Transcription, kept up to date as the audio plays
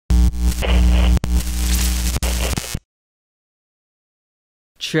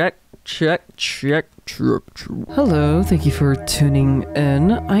Check. Hello, thank you for tuning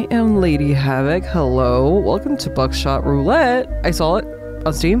in. I am Lady Havic. Hello, welcome to Buckshot Roulette. I saw it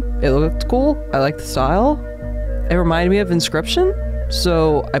on Steam. It looked cool. I like the style. It reminded me of Inscription,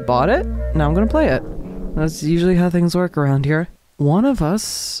 so I bought it. Now I'm gonna play it. That's usually how things work around here. One of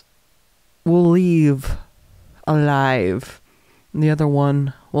us will leave alive, and the other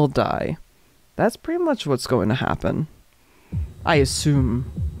one will die. That's pretty much what's going to happen. I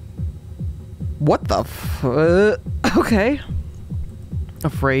assume. What the okay.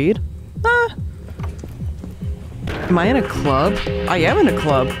 Afraid? Am I in a club? I am in a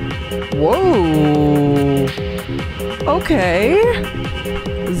club. Whoa. Okay.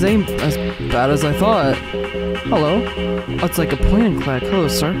 This ain't as bad as I thought. Hello. Oh, it's like a point and click. Hello,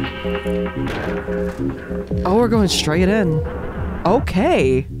 sir. Oh, we're going straight in.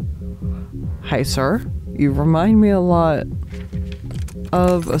 Okay. Hi, sir. You remind me a lot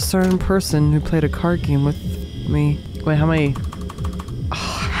of a certain person who played a card game with me. Wait, how many? Oh,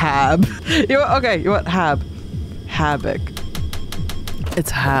 Hab. You know what? Okay, you know what? Havic.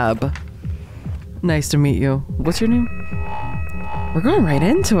 It's Hab. Nice to meet you. What's your name? We're going right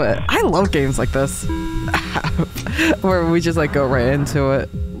into it. I love games like this. Where we just like go right into it.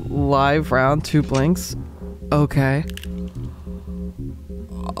 Live round, 2 blinks. Okay.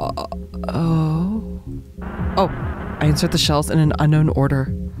 Oh, I insert the shells in an unknown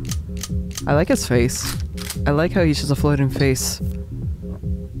order. I like his face. I like how he's just a floating face.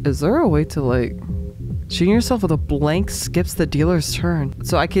 Is there a way to like... Shooting yourself with a blank skips the dealer's turn.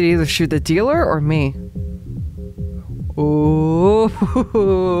 So I could either shoot the dealer or me. Ooh.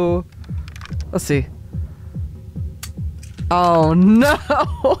 Let's see. Oh no!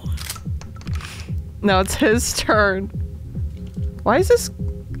 No, it's his turn. Why is this...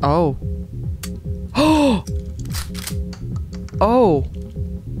 Oh. Oh.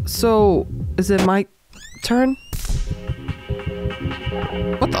 So, is it my turn?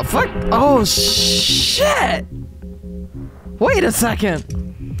 What the fuck? Oh, shit! Wait a second!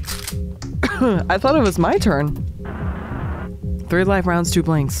 I thought it was my turn. 3 live rounds, 2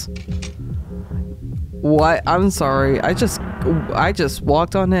 blinks. What? I'm sorry. I just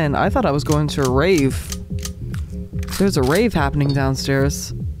walked on in. I thought I was going to a rave. There's a rave happening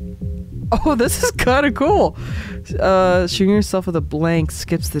downstairs. Oh, this is kind of cool. Shooting yourself with a blank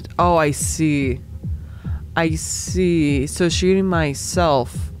skips the... Oh, I see. I see. So shooting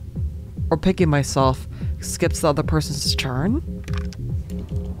myself or picking myself skips the other person's turn?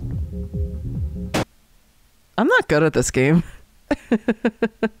 I'm not good at this game.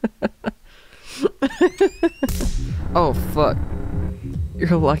 Oh, fuck.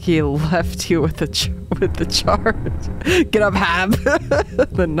 You're lucky it left you with the charge. Get up, Hab.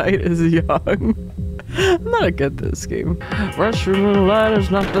 The night is young. I'm not good at this game. Russian roulette is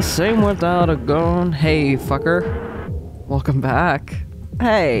not the same without a gun. Hey, fucker. Welcome back.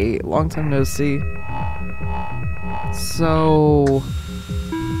 Hey, long time no see. So,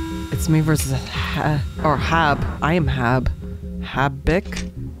 it's me versus Hab. I am Hab.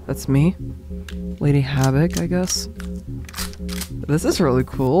 Havic. That's me. Lady Havic, I guess. This is really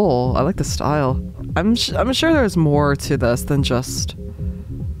cool. I like the style. I'm sure there's more to this than just...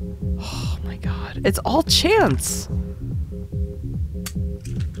 Oh my god. It's all chance!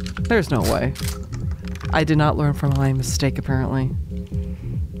 There's no way. I did not learn from my mistake, apparently.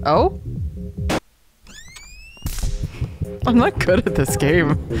 Oh? I'm not good at this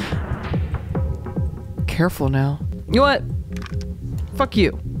game. Careful now. You know what? Fuck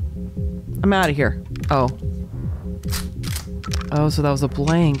you. I'm out of here. Oh. Oh, so that was a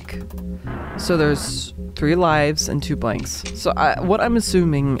blank. So there's 3 lives and 2 blanks. So what I'm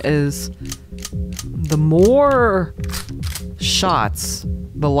assuming is the more shots,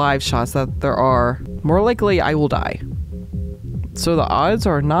 the live shots that there are, more likely I will die. So the odds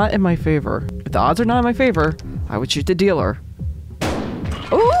are not in my favor. If the odds are not in my favor, I would shoot the dealer.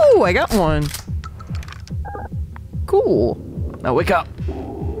 Ooh, I got one. Cool. Now wake up.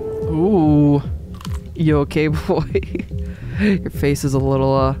 Ooh. You okay, boy? Your face is a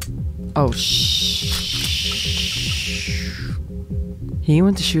little, Oh, shh. He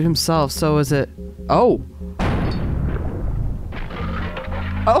went to shoot himself, so is it... Oh!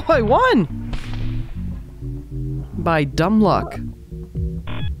 Oh, I won! By dumb luck.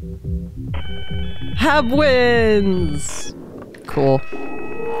 Hab wins! Cool.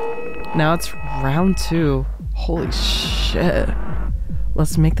 Now it's round 2. Holy shit.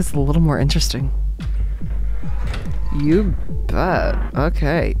 Let's make this a little more interesting. You bet.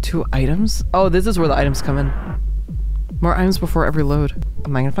 Okay, 2 items? Oh, this is where the items come in. More items before every load. A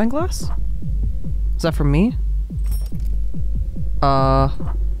magnifying glass? Is that for me?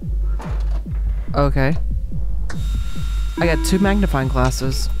 Okay. I got 2 magnifying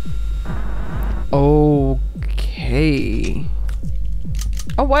glasses. Okay.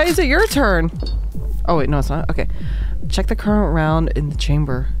 Oh, why is it your turn? Oh, wait, no, it's not. Okay. Check the current round in the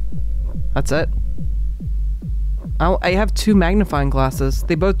chamber. That's it. I have 2 magnifying glasses.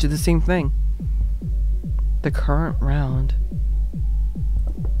 They both do the same thing. The current round.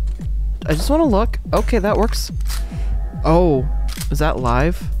 I just want to look. Okay, that works. Oh, is that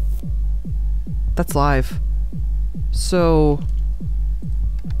live? That's live. So,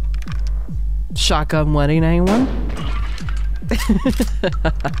 shotgun wedding, anyone?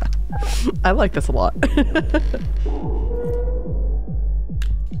 I like this a lot.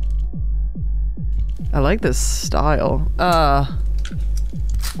 I like this style.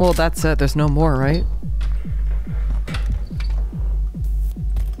 Well, that's it. There's no more, right?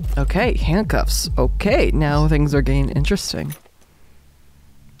 Okay, handcuffs. Okay, now things are getting interesting.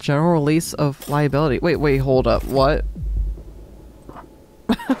 General release of liability. Wait, hold up. What?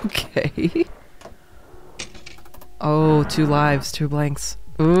 Okay. Oh, 2 lives, 2 blanks.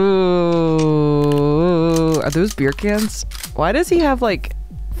 Ooh. Are those beer cans? Why does he have like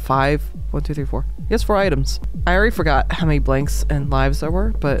 5? 1, 2, 3, 4. He has 4 items. I already forgot how many blanks and lives there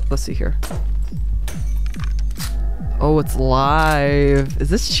were, but let's see here. Oh, it's live. Is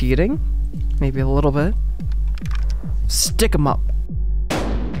this cheating? Maybe a little bit. Stick 'em up.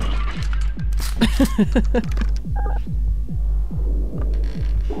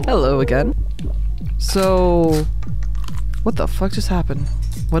 Hello again. So, what the fuck just happened?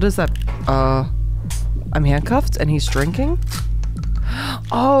 What is that? I'm handcuffed and he's drinking?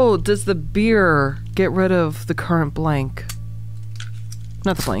 Oh, does the beer get rid of the current blank?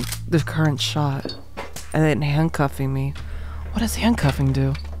 Not the blank, the current shot. And then handcuffing me. What does handcuffing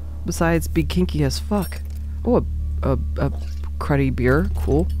do? Besides be kinky as fuck. Oh, a cruddy beer.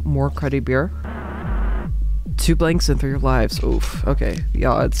 Cool. More cruddy beer. 2 blanks and 3 lives. Oof. Okay. The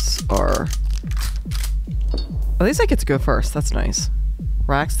odds are... At least I get to go first. That's nice.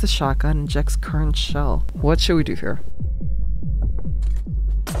 Racks the shotgun, injects current shell. What should we do here?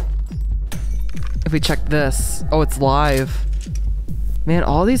 If we check this... Oh, it's live. Man,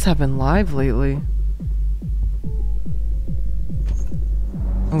 all these have been live lately.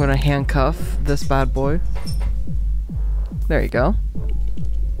 I'm gonna handcuff this bad boy. There you go.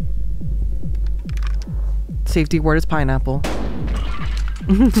 Safety word is pineapple.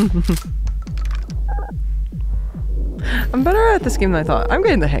 I'm better at this game than I thought. I'm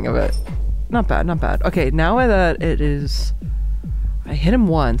getting the hang of it. Not bad, not bad. Okay, now that it is... I hit him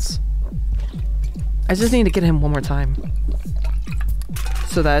once. I just need to get him one more time.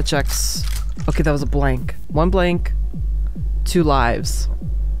 So that checks... Okay, that was a blank. 1 blank, 2 lives.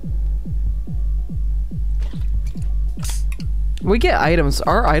 We get items.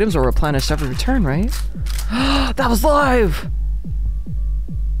 Our items are replenished every return, right? That was live!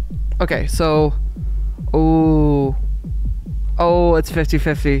 Okay, so... Oh... Oh, it's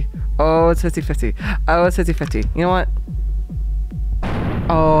 50-50. Oh, it's 50-50. Oh, it's 50-50. You know what?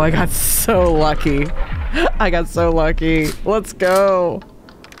 Oh, I got so lucky. I got so lucky. Let's go.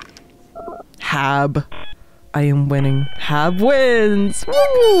 Hab. I am winning. Hab wins!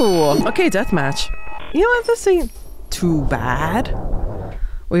 Woo! Okay, deathmatch. You know what? This ain't too bad.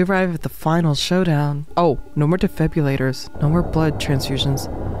 We arrive at the final showdown. Oh, no more defibrillators. No more blood transfusions.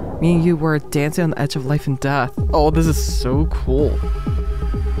 Me and you were dancing on the edge of life and death. Oh, this is so cool.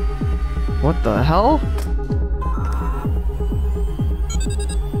 What the hell?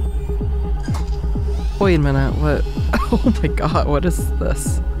 Wait a minute, what? Oh my god, what is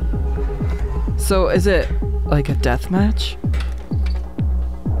this? So is it like a death match?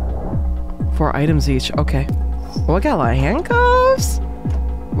 4 items each, okay. Well, I got a lot of handcuffs?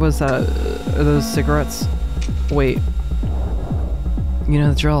 What is that? Are those cigarettes? Wait. You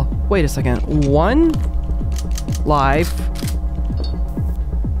know the drill. Wait a second. 1 live.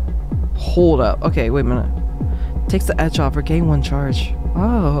 Hold up. Okay, wait a minute. Takes the edge off or gain 1 charge.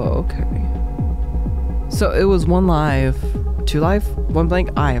 Oh, okay. So it was 1 live. 2 live? 1 blank?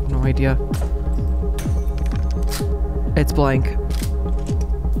 I have no idea. It's blank.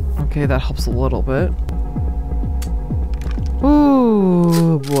 Okay, that helps a little bit.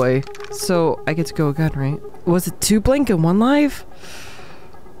 Ooh, boy. So I get to go again, right? Was it 2 blank and 1 live?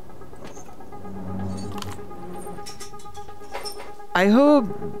 I hope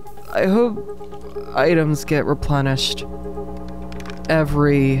items get replenished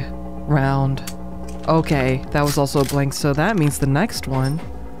every round. Okay, that was also a blank, so that means the next one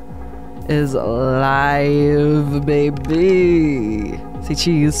is live, baby. See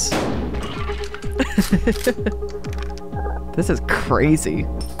cheese. This is crazy.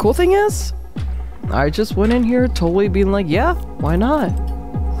 Cool thing is, I just went in here totally being like, yeah, why not?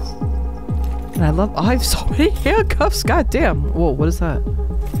 And I have so many handcuffs, god damn. Whoa, what is that?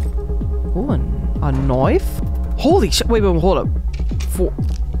 Oh, a knife? Holy shit, wait, hold up.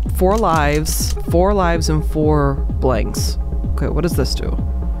 Four lives and 4 blanks. Okay, what does this do?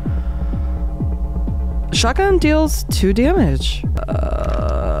 Shotgun deals 2 damage.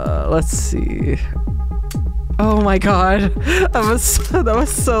 Let's see. Oh my god. That was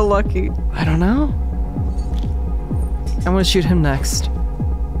so lucky. I don't know. I'm gonna shoot him next.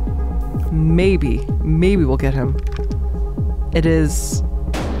 Maybe we'll get him. It is...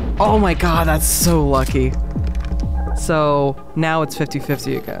 Oh my god, that's so lucky. So now it's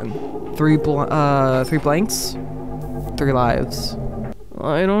 50-50 again. 3 blanks, 3 lives.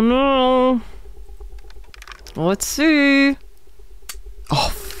 I don't know. Let's see.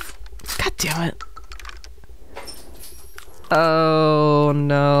 Oh, god damn it. Oh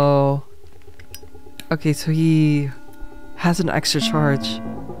no. Okay, so he has an extra charge.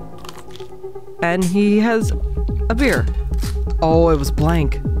 And he has a beer. Oh, it was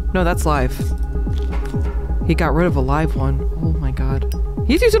blank. No, that's live. He got rid of a live one. Oh my god.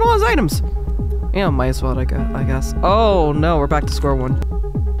 He's using all his items. Yeah, might as well, I guess. Oh no, we're back to square one.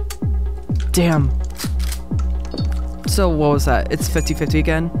 Damn. So what was that? It's 50-50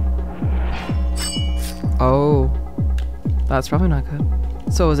 again? Oh. That's probably not good.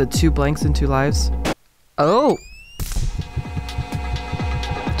 So was it 2 blanks and 2 lives? Oh.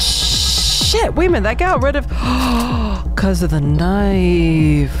 Shit, wait a minute, that got rid of... Because of the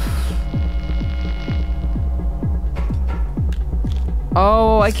knife.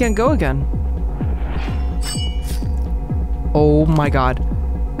 Oh, I can't go again. Oh my god.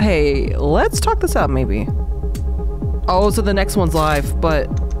 Hey, let's talk this out maybe. Oh, so the next one's live, but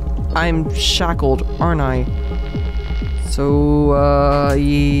I'm shackled, aren't I? So,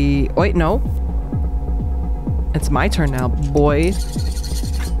 wait, no. It's my turn now, boy.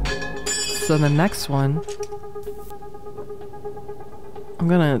 So the next one... I'm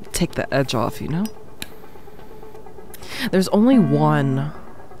gonna take the edge off, you know? There's only 1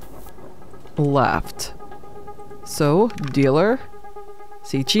 left. So, dealer,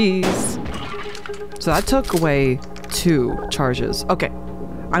 see cheese. So that took away 2 charges. Okay,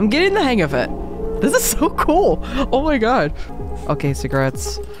 I'm getting the hang of it. This is so cool. Oh my god. Okay,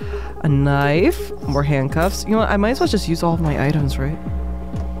 cigarettes, a knife, more handcuffs. You know what? I might as well just use all of my items, right?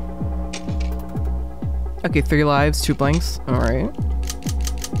 Okay, 3 lives, 2 blanks. All right.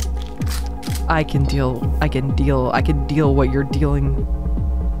 I can deal what you're dealing.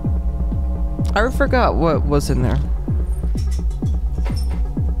 I already forgot what was in there.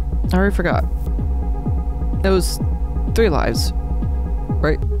 I already forgot. It was 3 lives,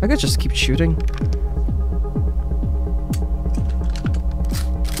 right? I could just keep shooting.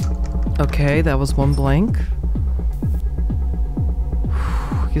 Okay, that was 1 blank.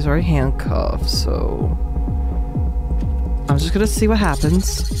 He's already handcuffed, so... I'm just gonna see what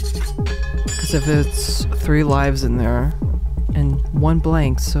happens. Because if it's 3 lives in there and 1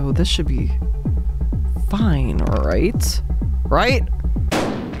 blank, so this should be fine, right? Right?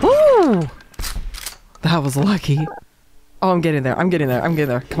 Woo! That was lucky. Oh, I'm getting there. I'm getting there. I'm getting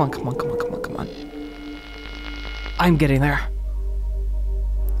there. Come on, come on, come on, come on, come on. I'm getting there.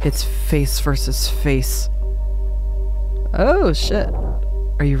 It's face versus face. Oh, shit.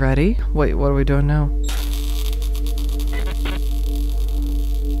 Are you ready? Wait, what are we doing now?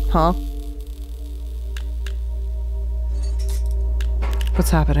 Huh? What's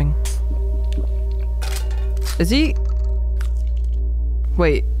happening? Is he...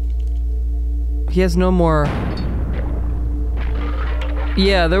 Wait. He has no more...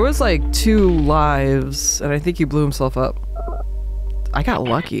 Yeah, there was like 2 lives, and I think he blew himself up. I got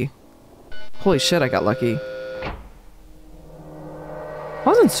lucky. Holy shit, I got lucky.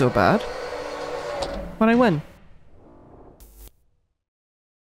 Wasn't so bad. What'd I win?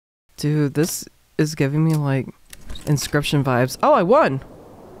 Dude, this is giving me like Inscription vibes. Oh, I won!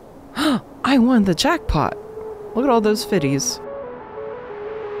 I won the jackpot! Look at all those fitties.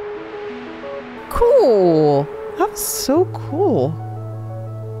 Cool! That was so cool.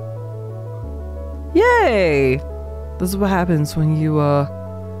 Yay! This is what happens when you,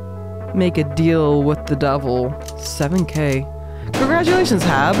 make a deal with the devil. 7K. Congratulations,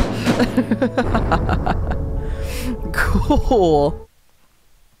 Hab! Cool.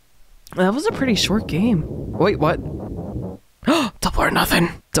 That was a pretty short game. Wait, what? Double or nothing!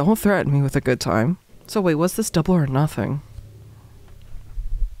 Don't threaten me with a good time. So wait, what's this double or nothing?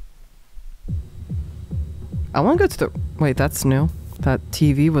 I want to go to the... Wait, that's new. That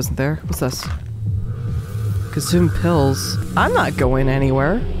TV wasn't there. What's this? Consume pills. I'm not going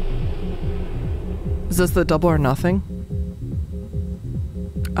anywhere. Is this the double or nothing?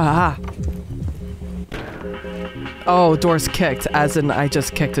 Ah. Oh, door's kicked, as in I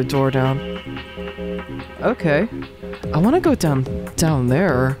just kicked a door down. Okay. I want to go down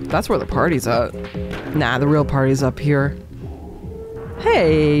there. That's where the party's at. Nah, the real party's up here.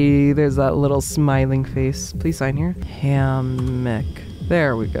 Hey, there's that little smiling face. Please sign here. Havic.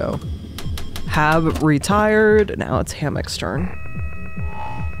 There we go. Have retired. Now it's Havic's turn.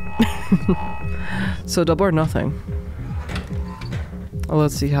 So double or nothing. Oh,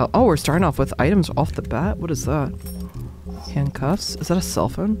 let's see how. Oh, we're starting off with items off the bat. What is that? Handcuffs. Is that a cell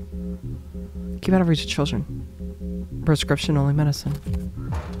phone? Keep out of reach of children. Prescription only medicine.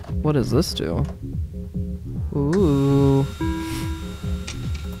 What does this do? Ooh.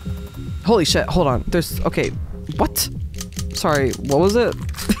 Holy shit, hold on. There's, okay. What? Sorry, what was it?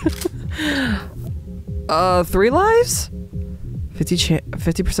 3 lives?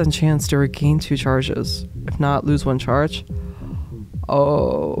 50% chance to regain 2 charges. If not, lose 1 charge.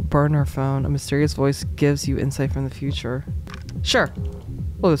 Oh, burner phone. A mysterious voice gives you insight from the future. Sure.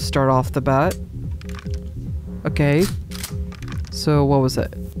 We'll just start off the bat. Okay. So what was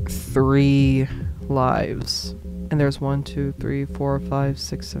it? 3 lives. And there's 1, 2, 3, 4, 5,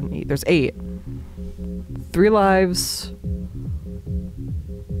 6, 7, 8. There's 8. 3 lives.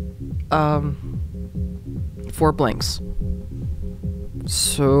 4 blanks.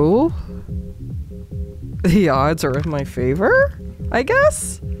 So the odds are in my favor, I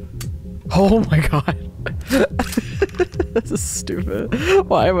guess? Oh my god. This is stupid.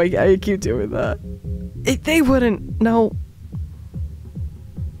 Why am I keep doing that? They wouldn't, no.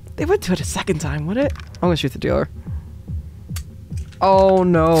 They wouldn't do it a second time, would it? I'm gonna shoot the dealer. Oh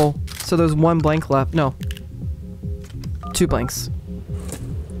no. So there's 1 blank left. No. 2 blanks.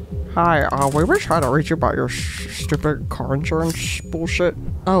 Hi, we were trying to reach you about your stupid car insurance bullshit.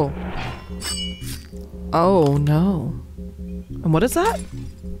 Oh. Oh no. And what is that?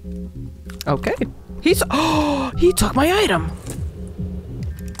 Okay. Oh, he took my item.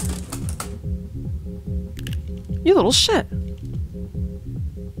 You little shit.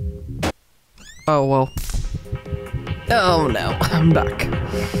 Oh, well. Oh no, I'm back.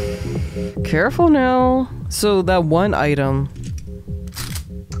 Careful now. So that one item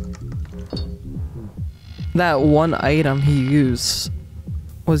he used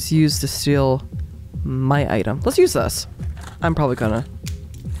was used to steal my item. Let's use this. I'm probably gonna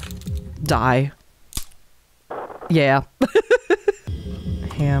die. Yeah.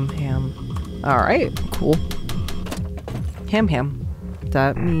 Ham. Alright, cool. Ham.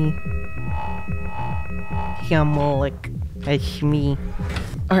 That me. It's me.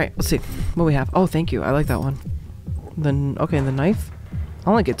 Alright, let's see what we have. Oh, thank you. I like that one. Then, okay, the knife. I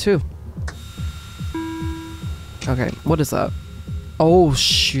only get 2. Okay, what is that? Oh,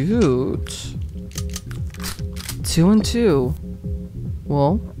 shoot. 2 and 2.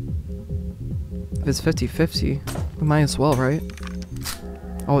 Well, if it's 50-50, we might as well, right?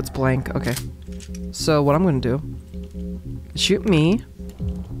 Oh, it's blank. Okay. So what I'm gonna do, shoot me.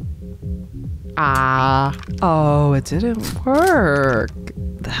 Ah. Oh, it didn't work.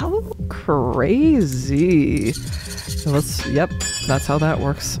 How crazy. So yep, that's how that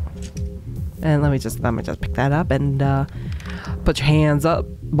works. And let me just pick that up and put your hands up,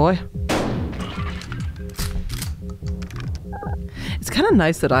 boy. It's kind of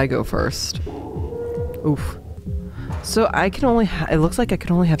nice that I go first. Oof. So I can only it looks like I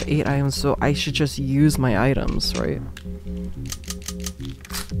can only have 8 items, so I should just use my items, right?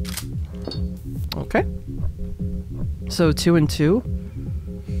 Okay. So 2 and 2.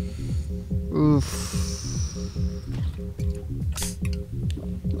 Oof.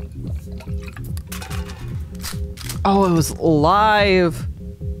 Oh, it was live.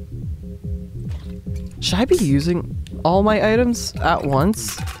 Should I be using all my items at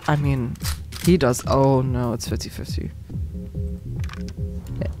once? I mean, he does. Oh no, it's 50-50.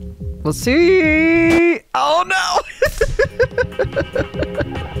 Let's see. Oh no.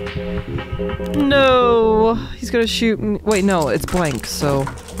 No, he's gonna shoot me. Wait, no, it's blank. So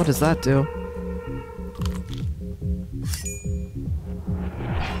what does that do?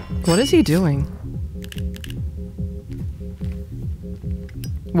 What is he doing?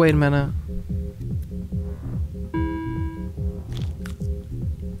 Wait a minute.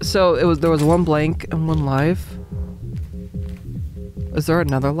 So there was 1 blank and 1 live. Is there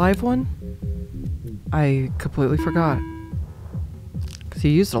another live one? I completely forgot. Cause he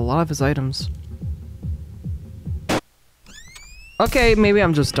used a lot of his items. Okay, maybe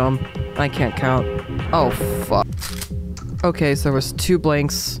I'm just dumb. I can't count. Oh fuck. Okay, so there was 2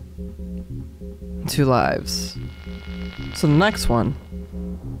 blanks, 2 lives. So the next one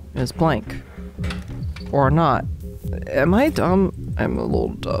is blank. Or not. Am I dumb? I'm a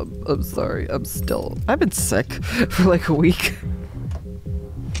little dumb. I'm sorry. I've been sick for like a week.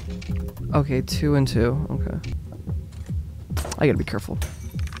 Okay, 2 and 2. Okay. I gotta be careful.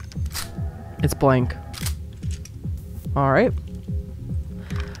 It's blank. Alright.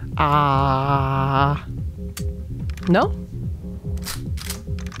 No?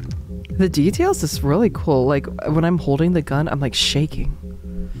 The details is really cool. Like, when I'm holding the gun, I'm like shaking.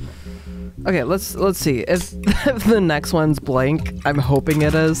 Okay, let's see. If the next one's blank, I'm hoping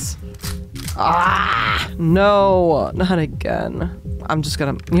it is. No, not again. I'm just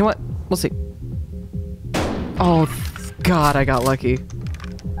gonna, you know what? We'll see. Oh, God, I got lucky.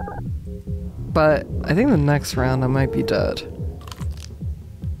 But I think the next round I might be dead.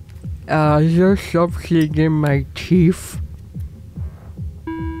 Is there something in my teeth?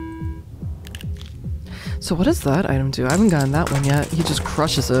 So what does that item do? I haven't gotten that one yet. He just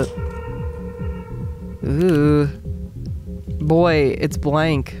crushes it. Ooh. Boy, it's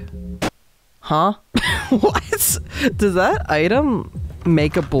blank. Huh? What? Does that item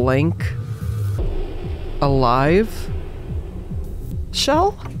make a blank alive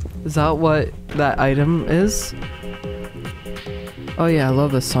shell? Is that what that item is? Oh yeah, I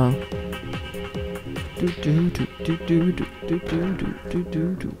love this song. It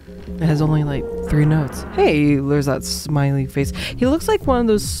has only like 3 notes. Hey, there's that smiley face. He looks like one of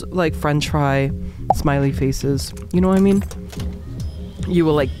those like French fry smiley faces. You know what I mean? You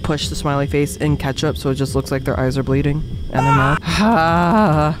will like push the smiley face in ketchup so it just looks like their eyes are bleeding and their mouth.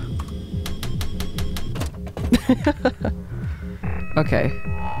 Okay.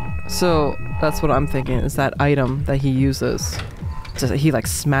 So that's what I'm thinking is that item that he uses. He like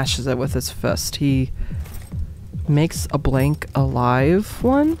smashes it with his fist. He makes a blank alive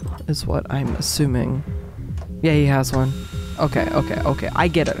one is what I'm assuming. Yeah, he has one. Okay. I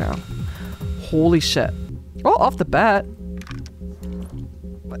get it now. Holy shit. Oh, off the bat.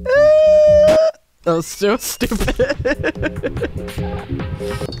 That was so stupid.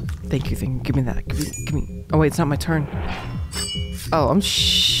 Thank you. Give me that. Give me. Oh wait, it's not my turn. Oh, I'm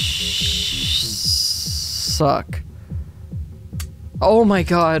suck. Oh my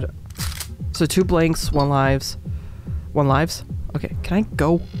god. So 2 blanks, 1 lives. 1 lives? Okay, can I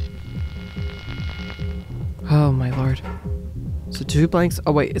go? Oh my lord. So 2 blanks.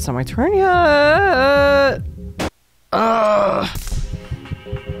 Oh wait, it's not my turn yet.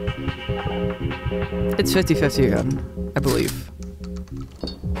 It's 50-50 again, I believe.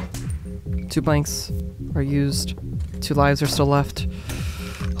 2 blanks are used. 2 lives are still left.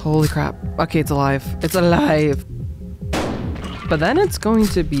 Holy crap. Okay, it's alive. It's alive. But then it's going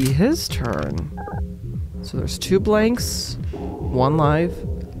to be his turn. So there's 2 blanks, 1 live.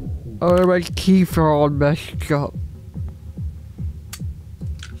 Oh, my keys are all messed up.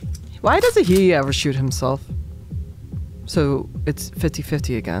 Why doesn't he ever shoot himself? So it's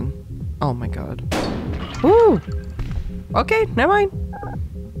 50-50 again. Oh my god. Woo! Okay, never mind.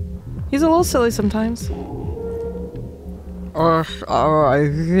 He's a little silly sometimes. Oh, I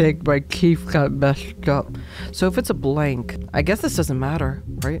think my keys got messed up. So if it's a blank, I guess this doesn't matter,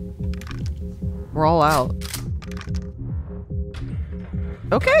 right? We're all out.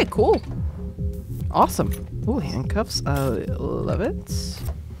 Okay, cool. Awesome. Ooh, handcuffs. Love it.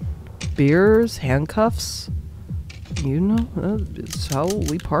 Beers, handcuffs. You know, it's how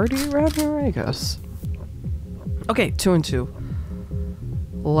we party around here, I guess. Okay, 2 and 2.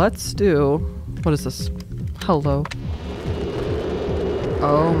 Let's do... What is this? Hello.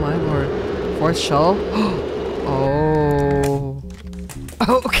 Oh my lord. 4th shell? Oh.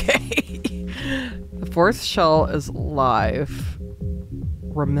 Okay. The 4th shell is live.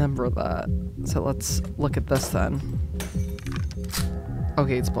 Remember that. So let's look at this then.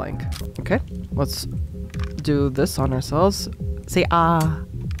 Okay, it's blank. Okay, let's do this on ourselves. Say ah.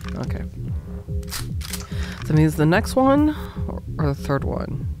 Okay. So that means the next one or the 3rd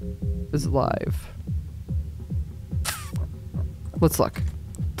one is live. Let's look.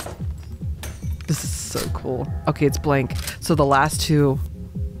 This is so cool. Okay, it's blank. So the last two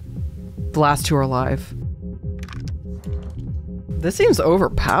are live. This seems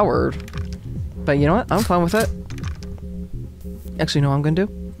overpowered. But you know what? I'm fine with it. Actually, you know what I'm gonna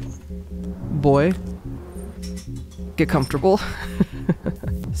do? Boy. Get comfortable.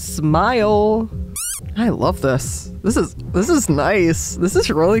 Smile. I love this. This is nice. This is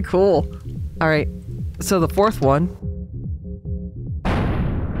really cool. Alright. So the 4th one.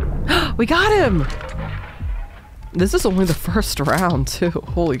 We got him! This is only the 1st round, too.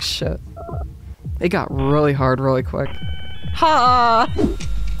 Holy shit. It got really hard really quick. Ha!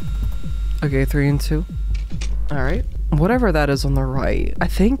 Okay, 3 and 2. Alright. Whatever that is on the right. I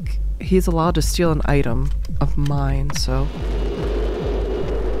think he's allowed to steal an item of mine, so...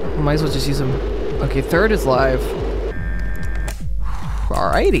 I might as well just use him. Okay, 3rd is live.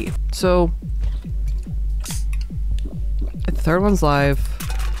 Alrighty. So... the 3rd one's live.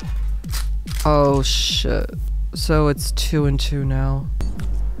 Oh, shit. So it's 2 and 2 now.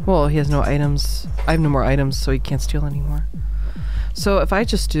 Well, he has no items. I have no more items, so he can't steal anymore. So if I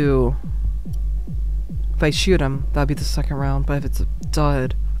just do... if I shoot him, that'd be the 2nd round. But if it's a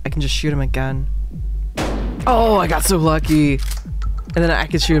dud, I can just shoot him again. Oh, I got so lucky! And then I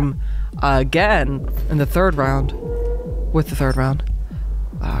can shoot him again in the 3rd round. With the 3rd round.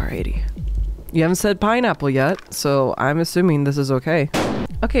 Alrighty. You haven't said pineapple yet, so I'm assuming this is okay.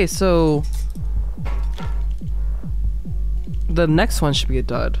 Okay, so... the next one should be a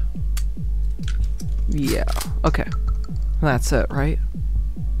dud. Yeah, okay. That's it, right?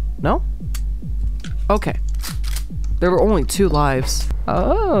 No? Okay. There were only 2 lives.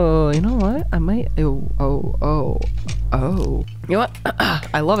 Oh, you know what? I might... oh. You know what?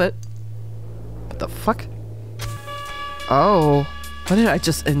 I love it. What the fuck? Oh. What did I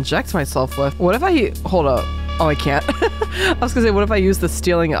just inject myself with? What if I... hold up. Oh, I can't. I was gonna say, what if I use the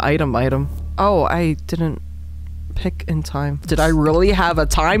stealing item? Oh, I didn't pick in time. Did I really have a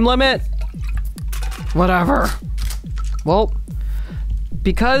time limit? Whatever. Well,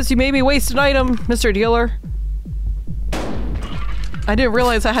 because you made me waste an item, Mr. Dealer. I didn't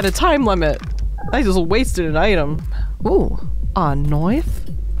realize I had a time limit. I just wasted an item. Ooh, a knife?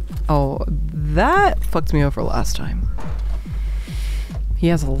 Oh, that fucked me over last time. He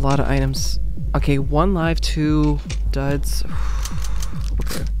has a lot of items. Okay, 1 live, 2 duds.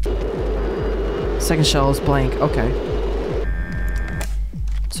 Okay. 2nd shell is blank. Okay.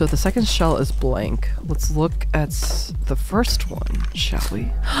 So the 2nd shell is blank. Let's look at the 1st one, shall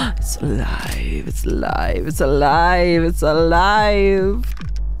we? It's alive. It's alive. It's alive. It's alive.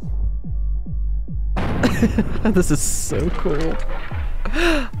 This is so cool.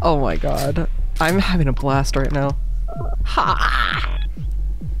 Oh my god. I'm having a blast right now. Ha!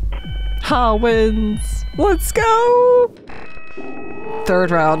 Ha wins! Let's go!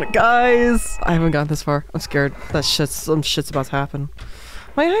 3rd round. Guys! I haven't gotten this far. I'm scared. Some shit's about to happen.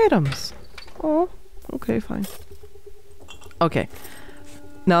 My items! Oh, okay, fine. Okay.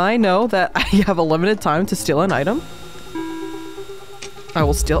 Now I know that I have a limited time to steal an item. I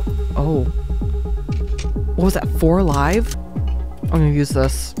will steal... oh. What was that? 4 live? I'm gonna use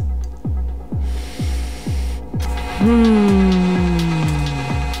this.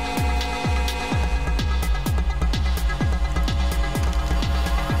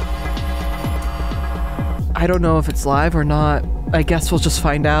 I don't know if it's live or not. I guess we'll just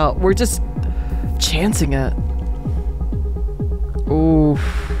find out. We're just chancing it. Ooh.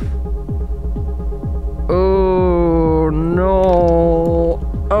 Oh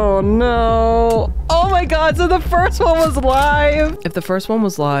no. Oh no. Oh my god, so the 1st one was live! If the 1st one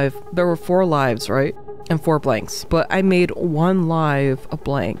was live, there were 4 lives, right? And 4 blanks. But I made 1 live a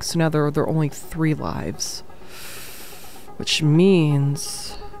blank, so now there are only 3 lives. Which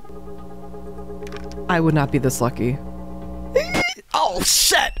means... I would not be this lucky. Oh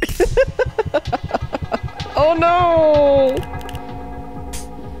shit! Oh no!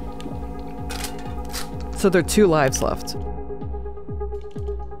 So there are 2 lives left.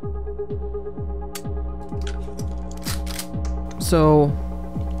 So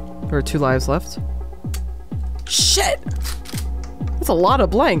there are 2 lives left. Shit! That's a lot of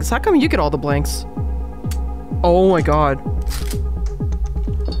blanks. How come you get all the blanks? Oh my god.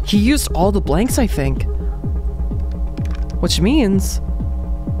 He used all the blanks, I think. Which means...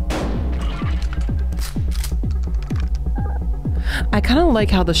 I kind of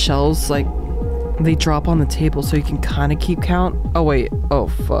like how the shells, like, they drop on the table so you can kind of keep count. Oh wait. Oh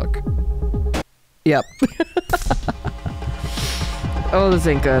fuck. Yep. Oh, this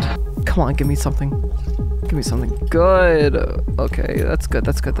ain't good. Come on, give me something. Give me something good. Okay, that's good,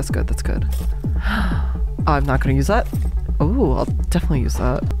 that's good, that's good, that's good. I'm not gonna use that. Oh, I'll definitely use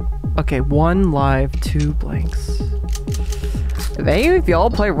that. Okay, 1 live, 2 blanks. If y'all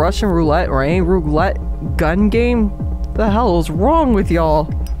play Russian roulette or any roulette gun game, the hell is wrong with y'all?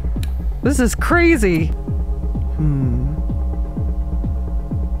 This is crazy.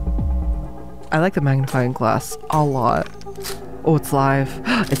 I like the magnifying glass a lot. Oh, it's live.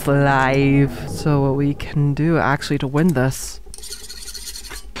 It's live. So what we can do actually to win this.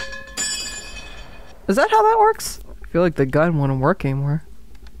 Is that how that works? I feel like the gun wouldn't work anymore.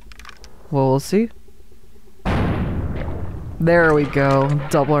 Well, we'll see. There we go.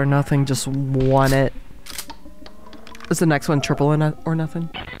 Double or nothing, just won it. Is the next one triple or nothing?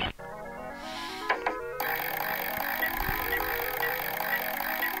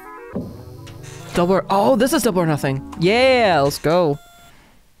 Double or, oh, this is double or nothing. Yeah, let's go.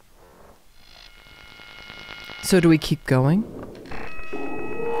 So do we keep going?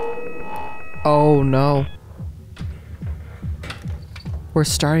 Oh no. We're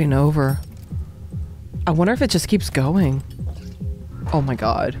starting over. I wonder if it just keeps going. Oh my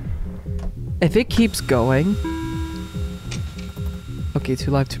god. If it keeps going. Okay,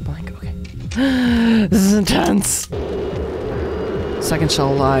 2 live, 2 blank. Okay. This is intense. Second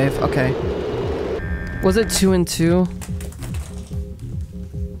shell alive. Okay. Was it 2 and 2?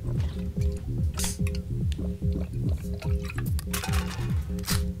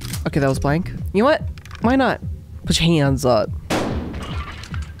 Okay, that was blank. You know what? Why not? Put your hands up.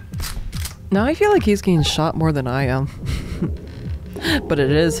 Now I feel like he's getting shot more than I am. But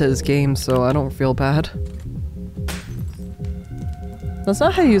it is his game, so I don't feel bad. That's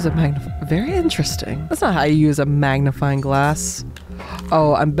not how you use a very interesting. That's not how you use a magnifying glass.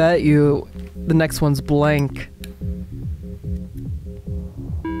 Oh, I bet you the next one's blank.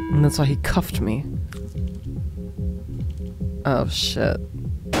 And that's why he cuffed me. Oh, shit.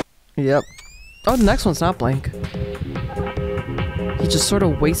 Yep. Oh, the next one's not blank. He just sort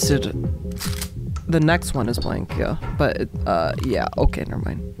of wasted. The next one is blank, yeah. But, yeah, okay, never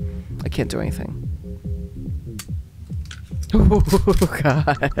mind. I can't do anything. Oh,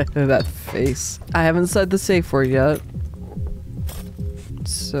 God, that face. I haven't said the safe word yet.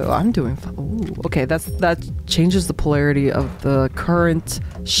 So, I'm doing fine. Ooh, okay, that changes the polarity of the current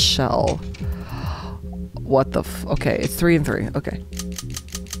shell. What the f- okay, it's 3 and 3, okay.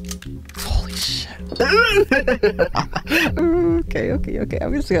 Holy shit. Okay.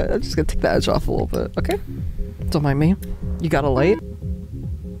 I'm just gonna take the edge off a little bit, okay? Don't mind me. You got a light?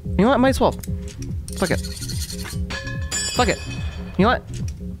 You know what? Might as well. Fuck it. Fuck it. You know what?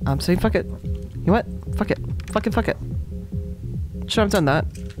 I'm saying fuck it. You know what? Fuck it. Fuck it. Should have done that.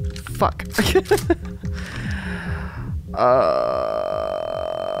 Fuck.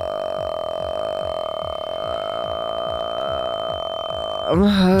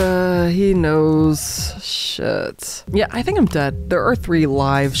 He knows. Shit. Yeah, I think I'm dead. There are 3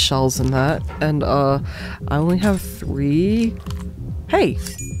 live shells in that, and I only have 3. Hey,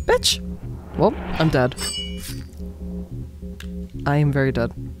 bitch. Well, I'm dead. I am very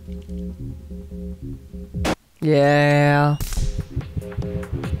dead. Yeah.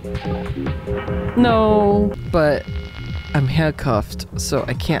 No, but I'm handcuffed, so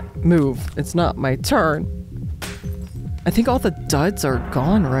I can't move. It's not my turn. I think all the duds are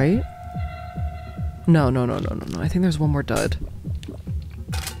gone, right? No. I think there's one more dud.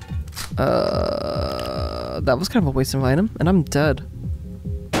 That was kind of a waste of an item, and I'm dead.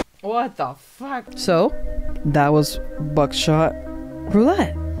 What the fuck? So, that was Buckshot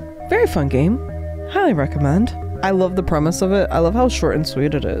Roulette. Very fun game. Highly recommend. I love the premise of it. I love how short and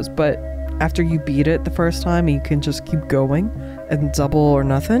sweet it is, but after you beat it the first time, you can just keep going and double or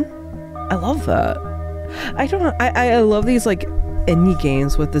nothing. I love that. I don't know. I love these like indie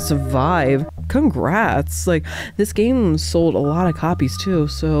games with this vibe. Congrats. Like this game sold a lot of copies too,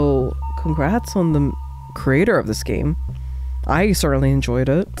 so congrats on the creator of this game. I certainly enjoyed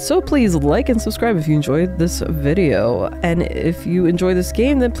it. So please like and subscribe if you enjoyed this video. And if you enjoy this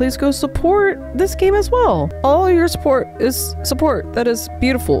game, then please go support this game as well. All your support is support. That is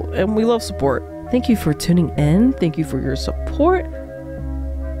beautiful, and we love support. Thank you for tuning in. Thank you for your support.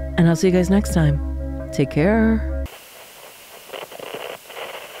 And I'll see you guys next time. Take care.